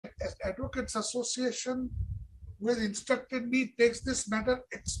Advocates Association, who has instructed me, takes this matter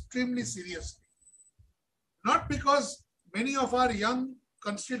extremely seriously. Not because many of our young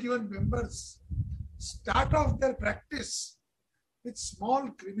constituent members start off their practice with small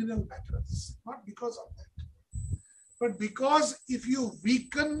criminal matters, not because of that, but because if you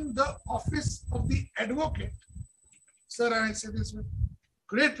weaken the office of the advocate, sir, I say this with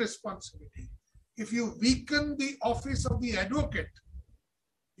great responsibility, if you weaken the office of the advocate,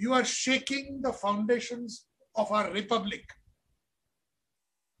 you are shaking the foundations of our republic.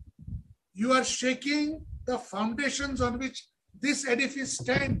 You are shaking the foundations on which this edifice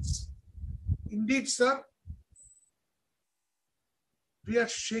stands. Indeed, sir, we are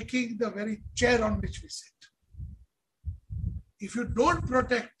shaking the very chair on which we sit. If you don't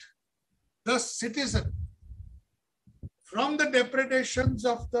protect the citizen from the depredations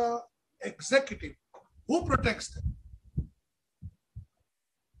of the executive, who protects them?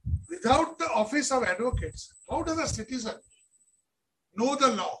 Without the office of advocates, how does a citizen know the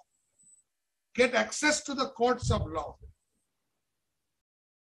law, get access to the courts of law,